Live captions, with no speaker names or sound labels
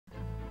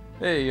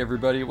Hey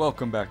everybody,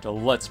 welcome back to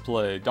Let's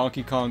Play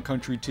Donkey Kong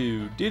Country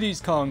 2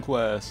 Diddy's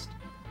Conquest.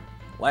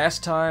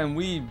 Last time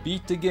we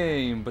beat the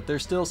game, but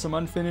there's still some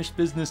unfinished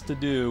business to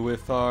do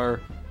with our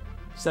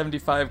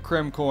 75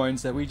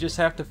 Kremkoins that we just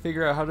have to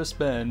figure out how to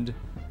spend.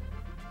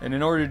 And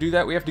in order to do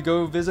that, we have to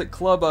go visit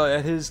Klubba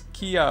at his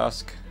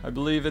kiosk. I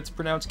believe it's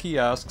pronounced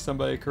kiosk,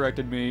 somebody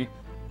corrected me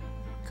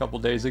a couple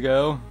days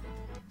ago.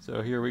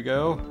 So here we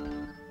go.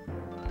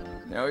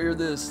 Now hear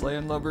this,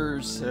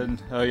 landlubbers,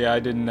 and oh yeah, I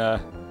didn't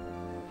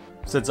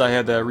since I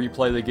had to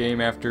replay the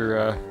game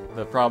after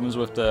the problems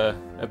with the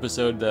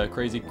episode, the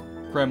crazy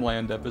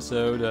Kremland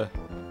episode,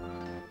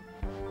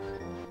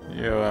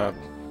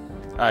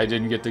 I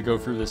didn't get to go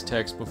through this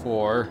text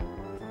before.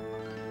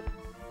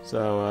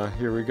 So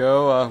here we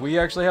go. We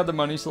actually have the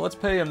money, so let's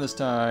pay him this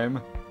time.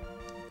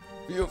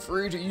 Feel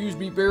free to use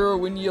me barrow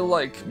when you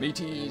like,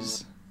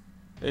 mateys.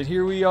 And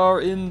here we are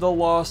in the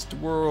Lost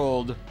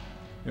World.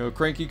 You know,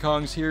 Cranky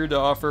Kong's here to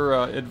offer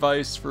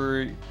advice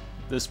for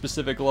the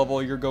specific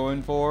level you're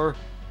going for.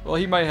 Well,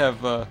 he might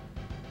have,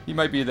 he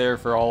might be there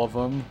for all of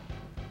them.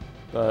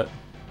 But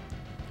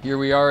here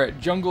we are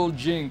at Jungle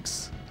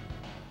Jinx,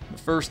 the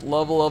first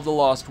level of the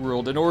Lost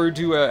World. In order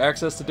to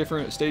access the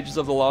different stages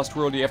of the Lost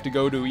World, you have to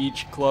go to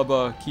each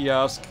club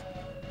kiosk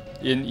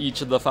in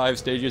each of the 5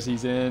 stages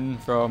he's in,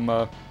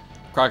 from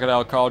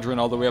Crocodile Cauldron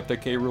all the way up to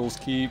K. Rool's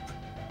Keep.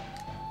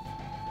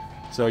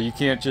 So you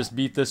can't just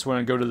beat this one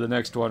and go to the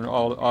next one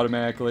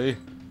automatically.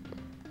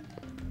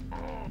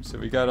 So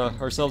we got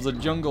ourselves a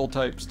jungle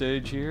type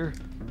stage here.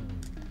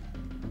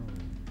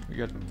 We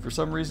got, for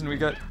some reason we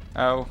got,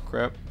 ow,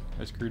 crap,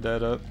 I screwed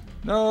that up.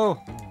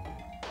 No!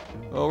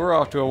 Oh, we're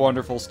off to a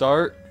wonderful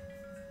start.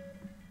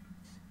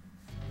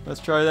 Let's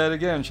try that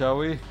again, shall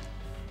we?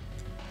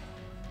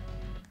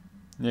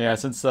 Yeah,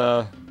 since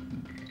I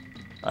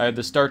had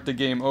to start the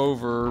game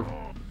over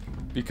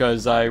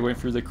because I went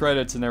through the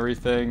credits and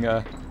everything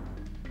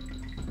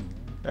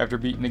after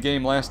beating the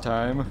game last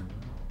time.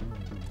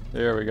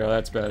 There we go,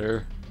 that's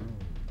better.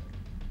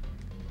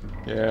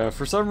 Yeah,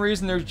 for some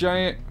reason there's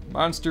giant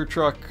monster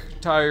truck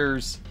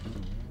tires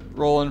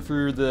rolling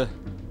through the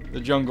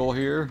jungle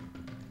here.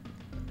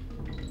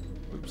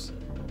 Oops.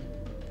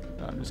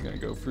 I'm just gonna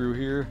go through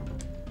here.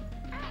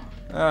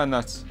 Ah,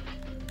 nuts.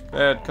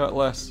 Bad, cut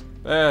less.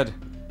 Bad.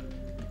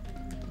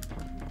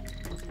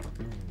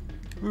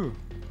 Ooh.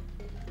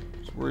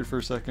 Just worried for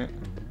a second.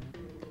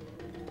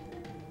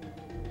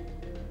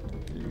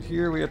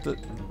 Here we have to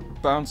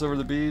bounce over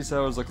the bees. That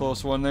was a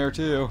close one there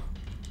too.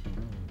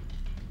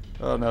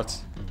 Oh,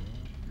 nuts.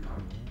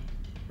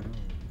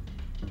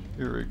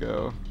 Here we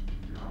go.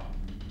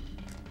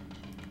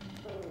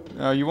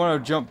 Now you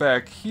want to jump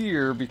back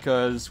here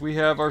because we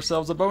have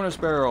ourselves a bonus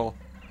barrel.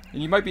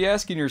 And you might be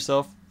asking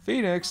yourself,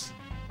 Phoenix,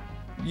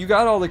 you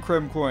got all the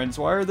Kremkoins.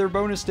 Why are there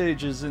bonus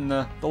stages in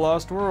the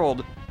Lost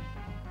World?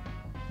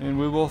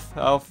 And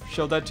I'll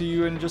show that to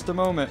you in just a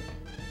moment.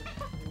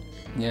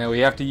 Yeah, we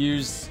have to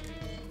use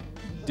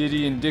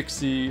Diddy and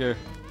Dixie,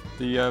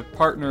 the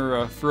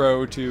partner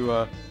throw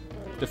to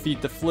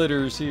defeat the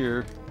flitters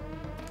here.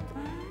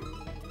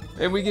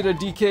 And we get a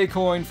DK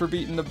coin for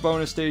beating the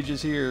bonus stages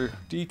here.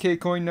 DK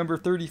coin number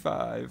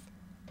 35.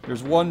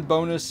 There's 1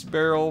 bonus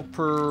barrel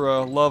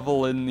per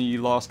level in the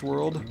Lost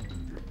World.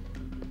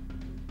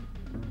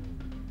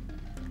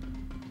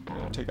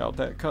 Gonna take out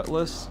that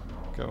cutlass.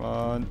 Come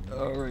on.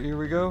 Alright, here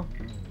we go.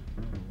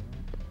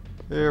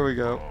 There we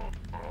go.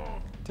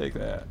 Take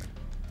that.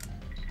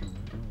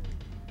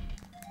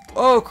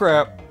 Oh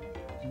crap!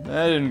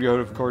 That didn't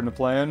go according to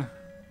plan.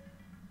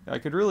 I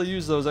could really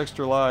use those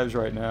extra lives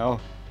right now.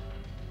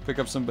 Pick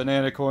up some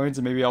banana coins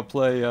and maybe I'll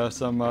play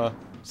some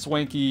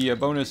swanky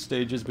bonus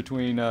stages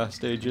between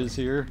stages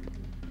here.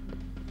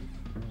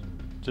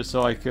 Just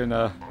so I can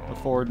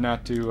afford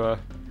not to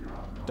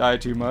die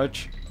too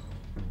much.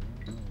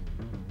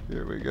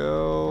 Here we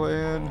go,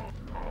 and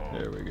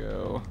there we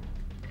go.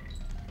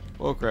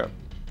 Oh crap.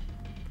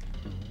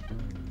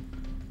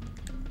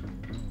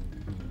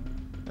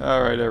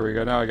 Alright, there we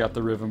go. Now I got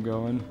the rhythm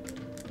going.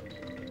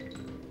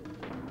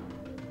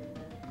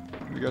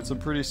 We got some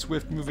pretty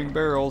swift moving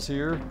barrels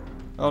here.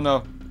 Oh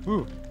no.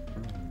 Ooh.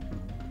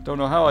 Don't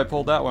know how I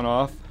pulled that one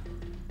off.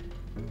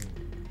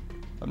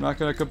 I'm not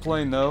gonna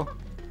complain though.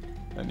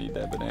 I need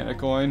that banana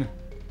coin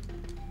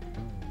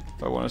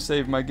if I want to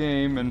save my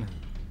game and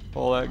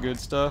all that good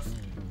stuff.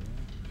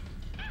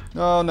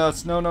 No,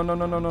 nuts. No, no, no,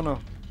 no, no, no, no.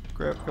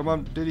 Crap. Come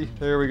on, Diddy.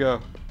 There we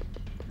go.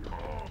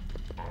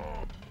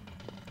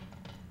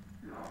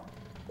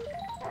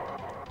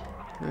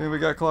 And we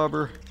got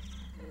Clobber.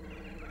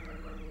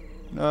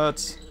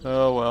 Nuts.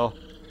 Oh well.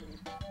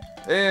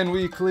 And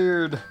we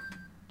cleared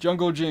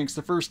Jungle Jinx,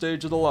 the first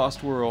stage of the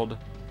Lost World.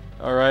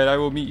 Alright, I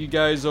will meet you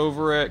guys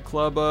over at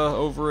Klubba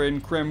over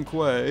in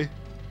Kremkoins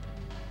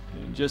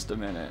in just a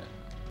minute.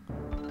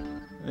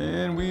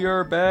 And we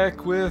are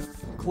back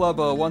with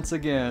Klubba once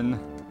again.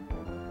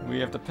 We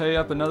have to pay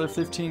up another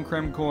 15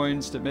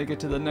 Kremkoins to make it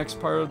to the next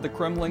part of the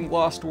Kremlings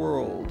Lost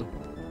World.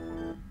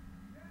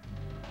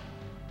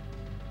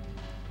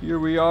 Here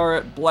we are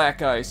at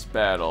Black Ice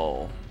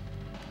Battle.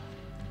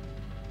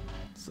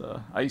 It's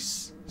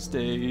ice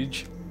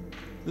stage.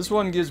 This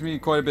one gives me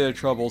quite a bit of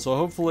trouble, so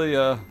hopefully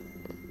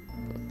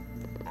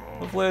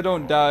hopefully I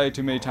don't die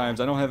too many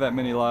times. I don't have that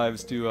many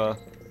lives to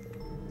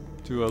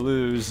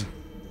lose.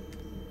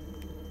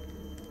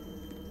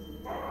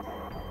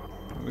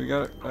 We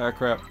got it. Ah,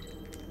 crap.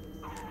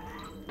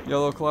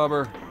 Yellow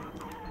clobber.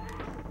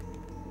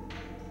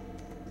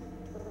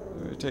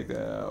 Let me take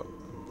that out.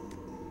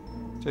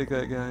 Take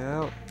that guy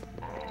out.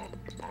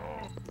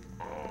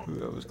 Ooh,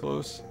 that was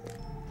close.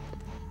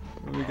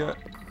 What do we got?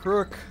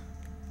 Crook.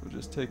 We'll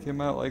just take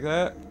him out like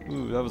that.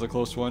 Ooh, that was a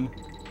close one.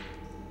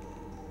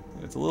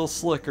 It's a little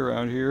slick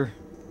around here.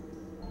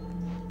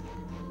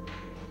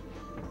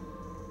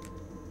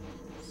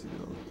 Let's see,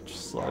 I'll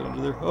just slide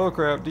under there. Oh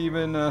crap,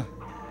 demon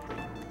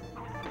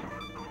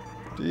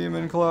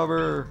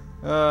clobber.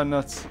 Ah,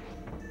 nuts.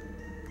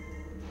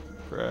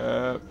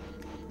 Crap.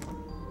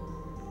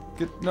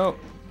 No.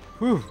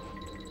 Whew.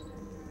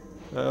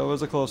 That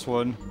was a close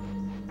one.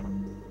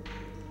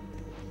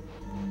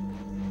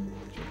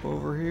 Jump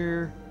over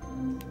here.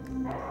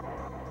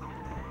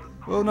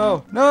 Oh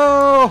no!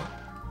 No!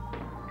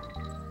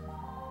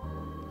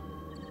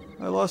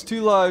 I lost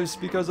 2 lives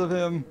because of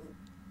him.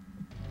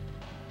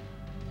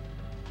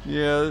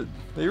 Yeah,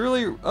 they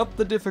really up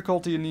the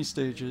difficulty in these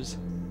stages.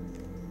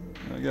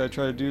 I gotta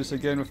try to do this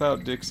again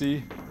without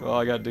Dixie. Well,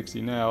 I got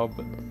Dixie now,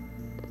 but...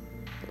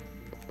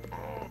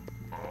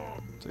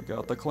 Take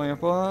out the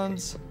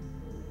clamp-ons.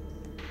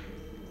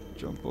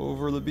 Jump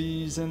over the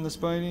bees and the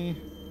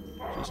spiny.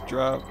 Just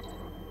drop.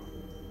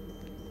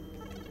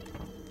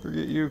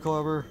 Forget you,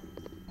 clobber.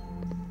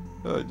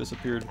 Oh, it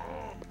disappeared.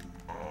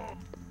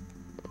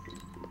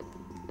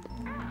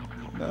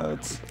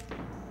 Nuts.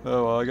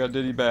 Oh well, I got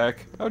Diddy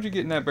back. How'd you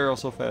get in that barrel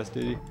so fast,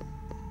 Diddy?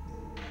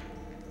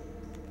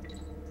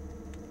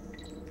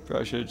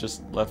 Probably should have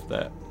just left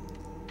that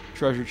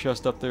treasure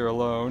chest up there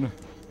alone.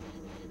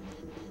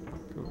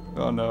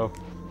 Oh no.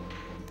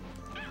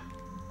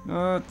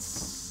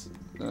 Nuts.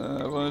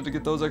 I wanted to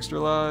get those extra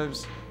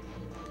lives.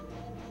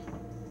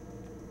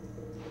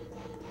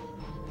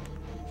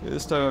 Okay,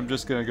 this time I'm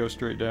just gonna go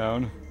straight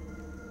down.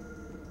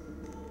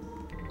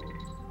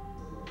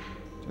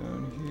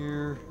 Down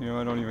here. You know,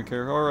 I don't even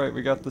care. Alright,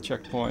 we got the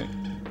checkpoint.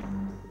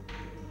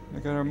 I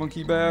got our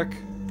monkey back.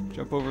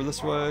 Jump over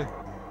this way.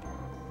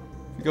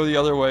 If you go the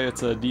other way,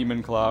 it's a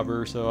demon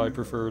clobber, so I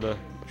prefer to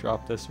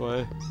drop this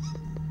way.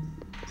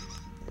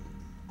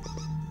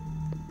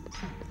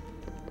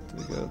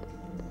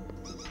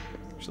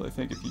 Actually, I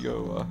think if you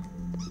go,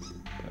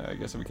 I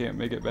guess we can't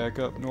make it back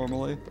up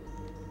normally.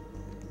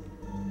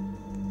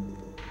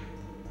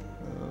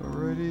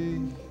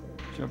 Alrighty,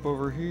 jump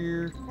over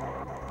here.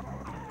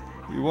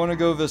 We want to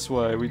go this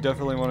way. We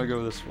definitely want to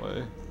go this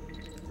way.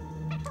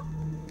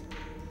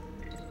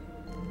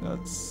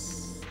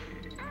 That's...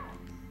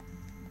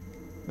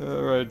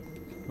 Alright.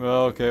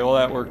 Well, okay, well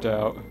that worked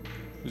out.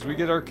 Because we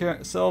get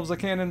ourselves a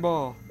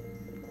cannonball.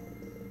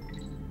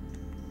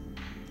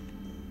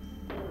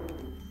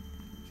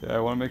 Okay, I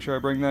want to make sure I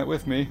bring that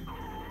with me.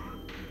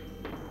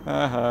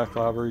 Haha,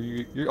 clobber,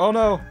 you... Oh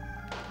no!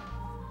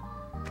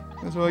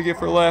 That's what I get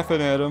for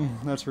laughing at him,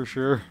 that's for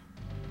sure.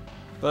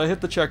 But I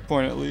hit the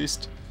checkpoint at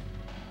least.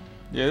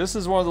 Yeah, this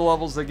is one of the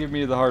levels that give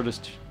me the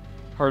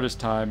hardest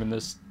time in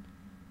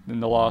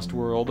the Lost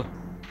World.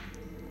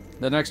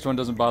 The next one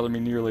doesn't bother me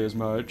nearly as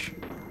much.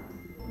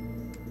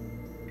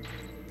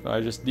 But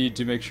I just need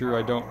to make sure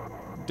I don't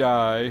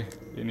die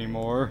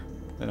anymore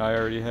than I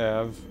already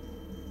have.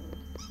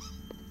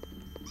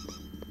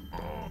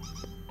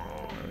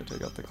 Alright,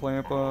 take out the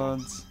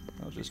clamp-ons.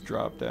 I'll just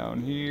drop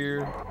down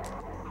here.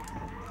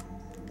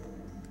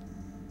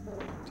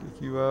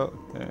 Take you out.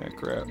 Eh,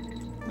 crap.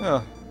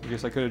 Oh, I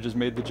guess I could have just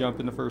made the jump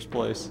in the first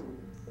place.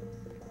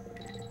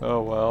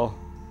 Oh well.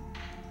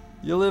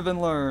 You live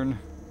and learn.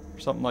 Or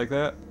something like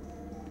that.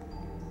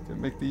 Gonna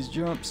make these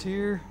jumps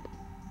here.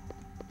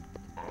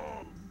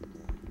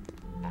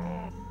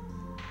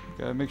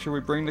 Gotta make sure we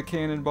bring the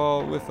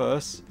cannonball with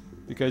us.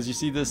 Because you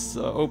see this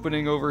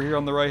opening over here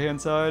on the right hand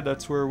side?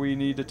 That's where we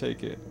need to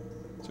take it.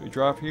 So we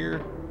drop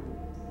here.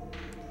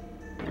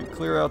 We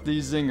clear out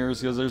these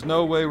zingers because there's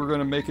no way we're going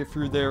to make it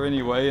through there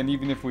anyway. And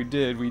even if we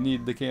did, we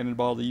need the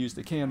cannonball to use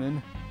the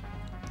cannon.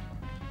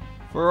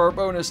 For our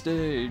bonus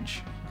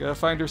stage. Gotta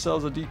find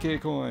ourselves a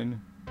DK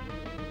coin.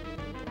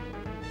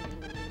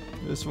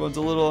 This one's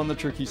a little on the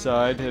tricky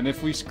side. And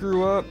if we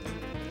screw up,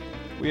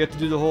 we have to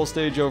do the whole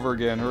stage over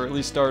again. Or at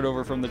least start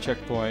over from the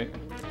checkpoint.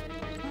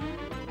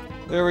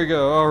 There we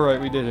go. Alright,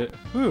 we did it.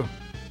 Whew.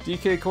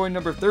 DK coin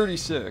number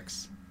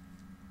 36.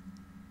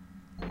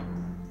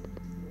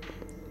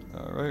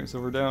 Alright,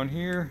 so we're down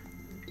here.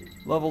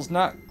 Level's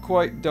not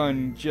quite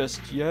done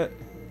just yet.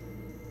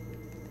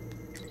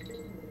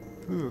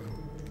 Whew.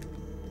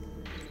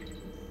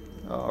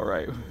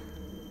 Alright.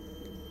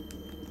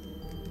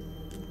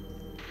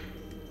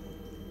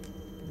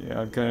 Yeah,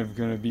 I'm kind of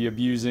going to be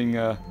abusing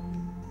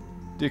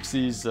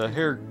Dixie's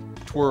hair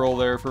twirl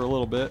there for a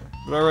little bit.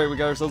 But alright, we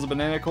got ourselves a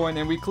banana coin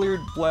and we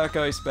cleared Black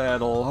Ice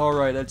Battle.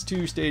 Alright, that's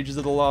 2 stages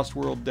of the Lost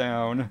World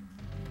down.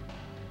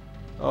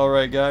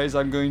 Alright guys,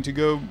 I'm going to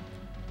go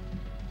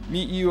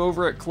meet you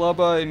over at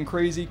Klubba in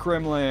Crazy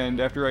Kremland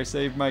after I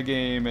save my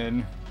game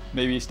and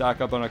maybe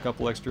stock up on a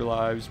couple extra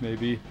lives,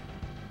 maybe.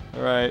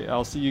 Alright,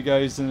 I'll see you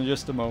guys in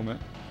just a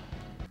moment.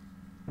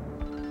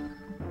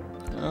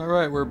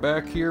 Alright, we're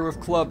back here with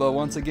Klubba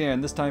once again,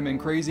 this time in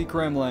Crazy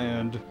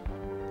Kremland.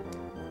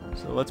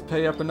 So let's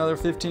pay up another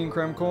 15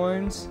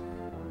 Kremkoins.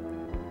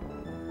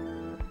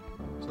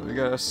 So we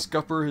gotta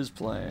scupper his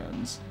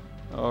plans.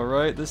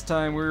 Alright, this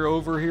time we're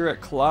over here at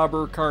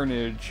Clobber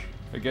Carnage.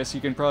 I guess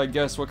you can probably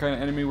guess what kind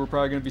of enemy we're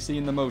probably going to be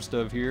seeing the most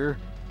of here.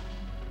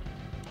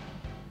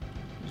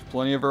 There's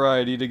plenty of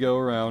variety to go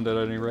around at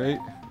any rate.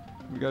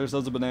 We got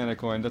ourselves a banana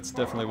coin, that's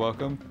definitely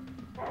welcome.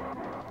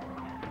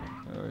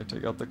 Alright,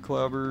 take out the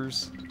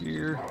clobbers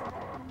here.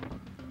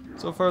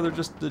 So far they're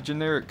just the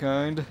generic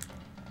kind,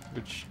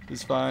 which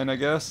is fine I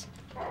guess.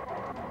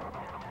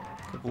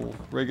 Couple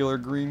regular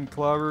green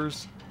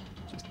clobbers.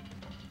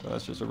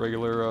 That's just a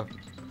regular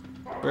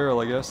barrel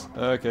I guess.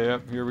 Okay,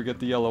 yep, here we get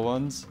the yellow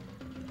ones.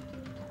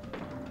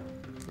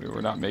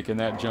 We're not making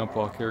that jump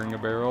while carrying a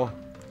barrel.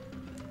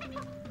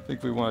 I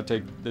think we want to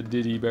take the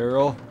Diddy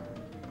barrel.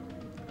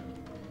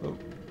 Oh.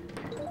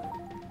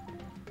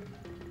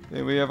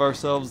 And we have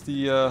ourselves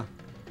the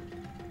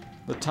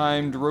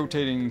timed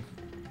rotating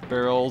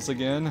barrels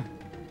again.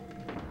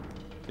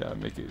 Gotta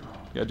make it.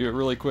 Gotta do it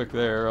really quick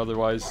there,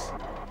 otherwise,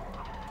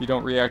 if you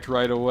don't react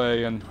right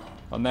away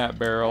on that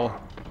barrel,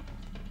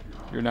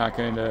 you're not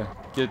going to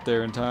get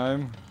there in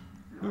time.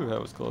 Ooh,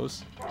 that was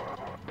close.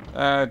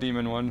 Ah,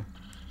 demon one.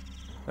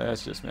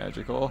 That's just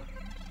magical.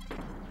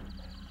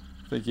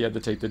 I think you had to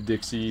take the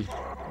Dixie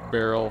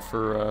barrel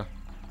for,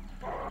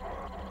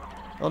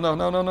 Oh no,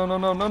 no, no, no, no,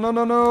 no, no, no,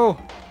 no,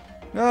 no!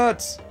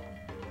 Nuts!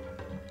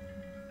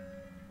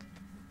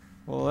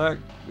 Well,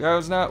 that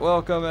was not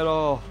welcome at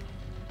all.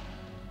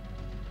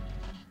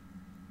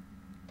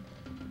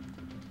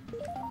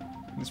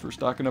 At least we're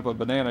stocking up on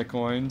banana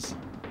coins.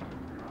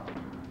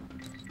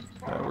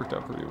 That worked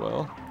out pretty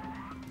well.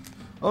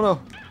 Oh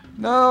no!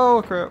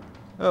 No! Crap!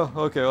 Oh,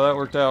 okay, well that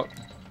worked out.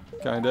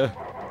 Kinda.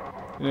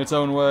 In its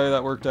own way,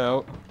 that worked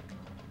out.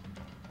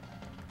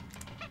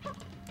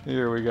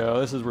 Here we go.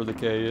 This is where the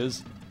K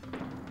is.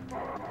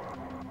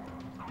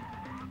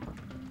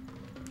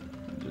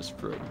 Just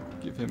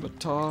give him a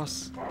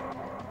toss.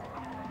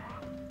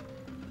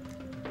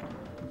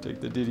 Take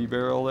the Diddy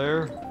barrel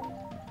there.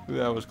 Ooh,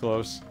 that was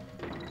close.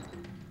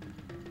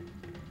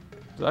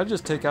 Did I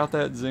just take out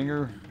that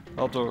zinger?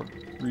 I'll have to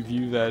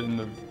review that in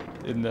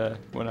the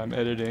when I'm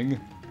editing.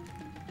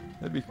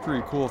 That'd be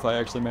pretty cool if I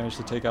actually managed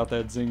to take out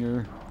that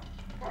zinger.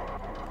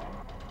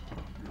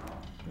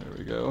 There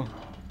we go.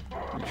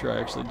 Make sure I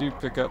actually do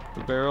pick up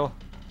the barrel.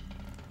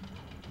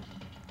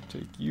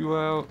 Take you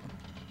out.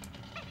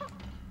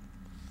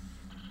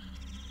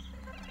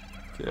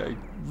 Okay, I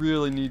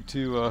really need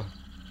to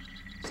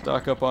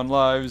stock up on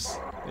lives.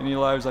 Any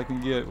lives I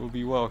can get will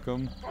be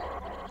welcome.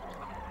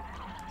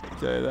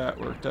 Okay, that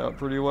worked out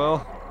pretty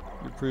well.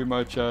 You're pretty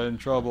much in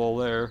trouble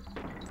there.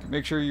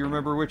 Make sure you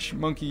remember which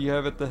monkey you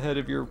have at the head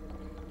of your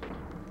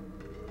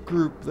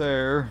group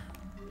there.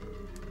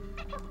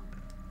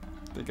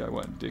 I think I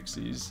went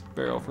Dixie's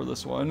barrel for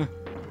this one.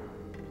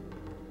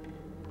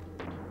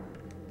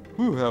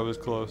 Whew, that was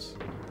close.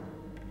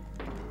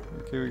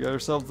 Okay, we got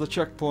ourselves the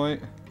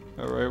checkpoint.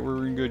 Alright,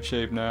 we're in good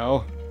shape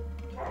now.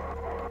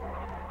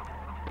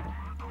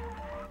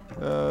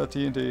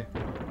 TNT.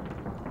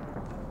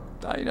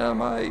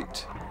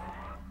 Dynamite!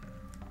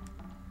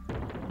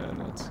 Yeah,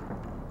 nuts.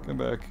 Come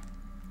back.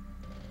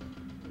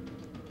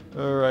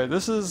 Alright,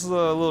 this is a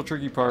little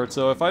tricky part,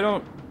 so if I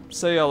don't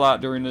say a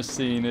lot during this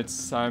scene,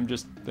 I'm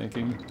just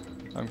thinking.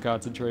 I'm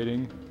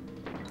concentrating.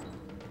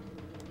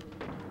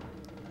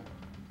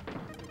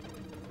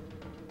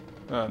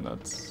 Ah,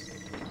 nuts.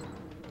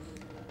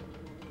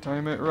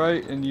 Time it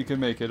right, and you can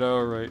make it.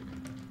 Alright.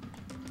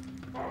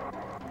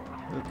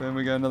 Then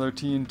we got another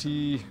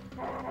TNT.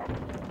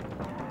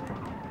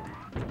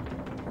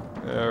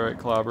 Alright,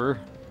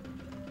 clobber.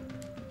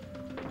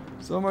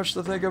 So much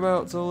to think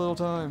about, so little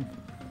time.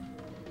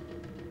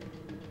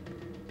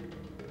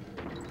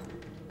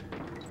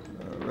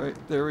 Alright,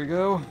 there we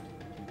go.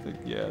 I think,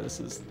 yeah, this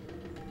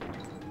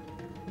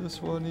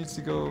one needs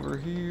to go over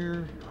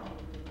here.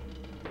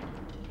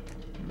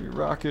 We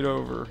rock it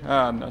over.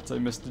 Ah, nuts, I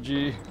missed the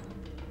G.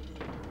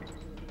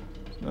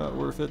 Not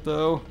worth it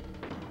though.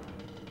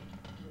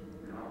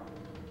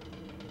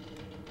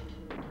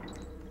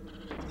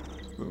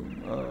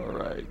 Boom,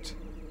 alright.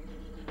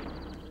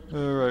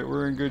 Alright,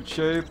 we're in good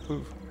shape.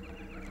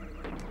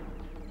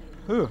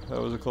 Whew, that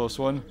was a close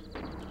one.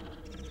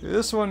 Okay,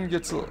 this one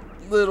gets a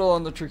little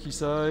on the tricky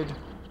side.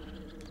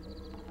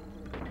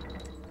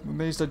 I'm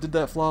amazed I did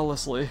that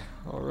flawlessly.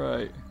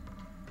 Alright.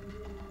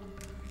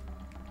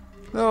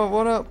 No,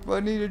 one up! I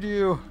needed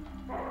you!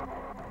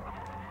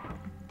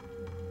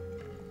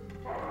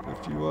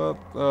 Lift you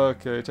up.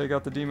 Okay, take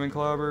out the demon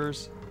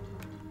clobbers.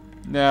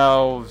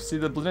 Now, see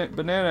the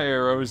banana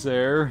arrows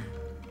there?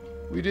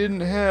 We didn't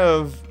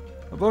have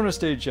a bonus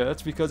stage yet.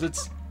 That's because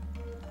it's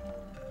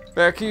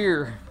back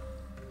here.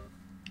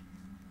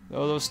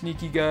 Oh, those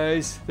sneaky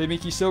guys. They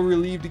make you so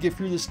relieved to get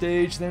through the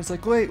stage, then it's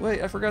like,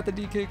 wait, I forgot the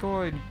DK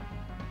coin.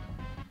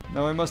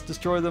 Now I must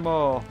destroy them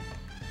all.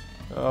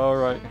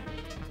 Alright.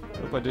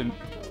 Hope I didn't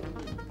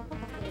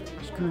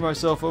screw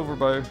myself over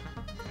by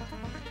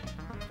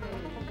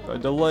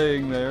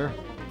delaying there.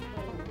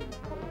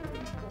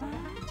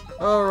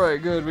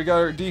 Alright, good. We got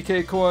our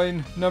DK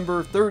coin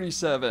number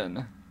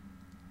 37.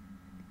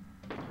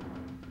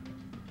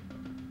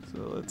 So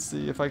let's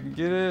see if I can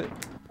get it.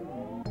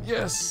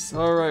 Yes!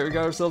 Alright, we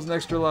got ourselves an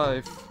extra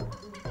life.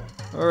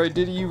 Alright,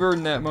 Diddy, you've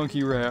earned that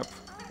monkey wrap.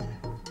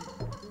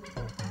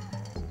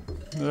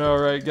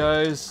 Alright,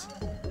 guys.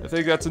 I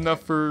think that's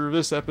enough for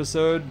this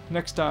episode.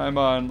 Next time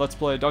on Let's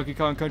Play Donkey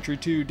Kong Country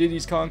 2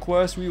 Diddy's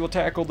Conquest, we will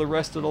tackle the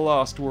rest of the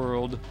Lost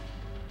World.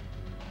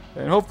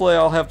 And hopefully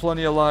I'll have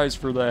plenty of lives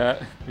for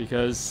that,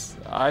 because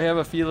I have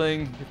a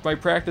feeling, if my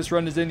practice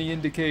run is any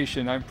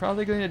indication, I'm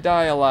probably going to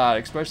die a lot,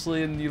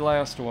 especially in the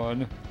last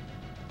one.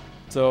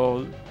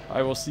 So,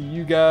 I will see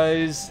you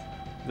guys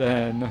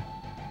then.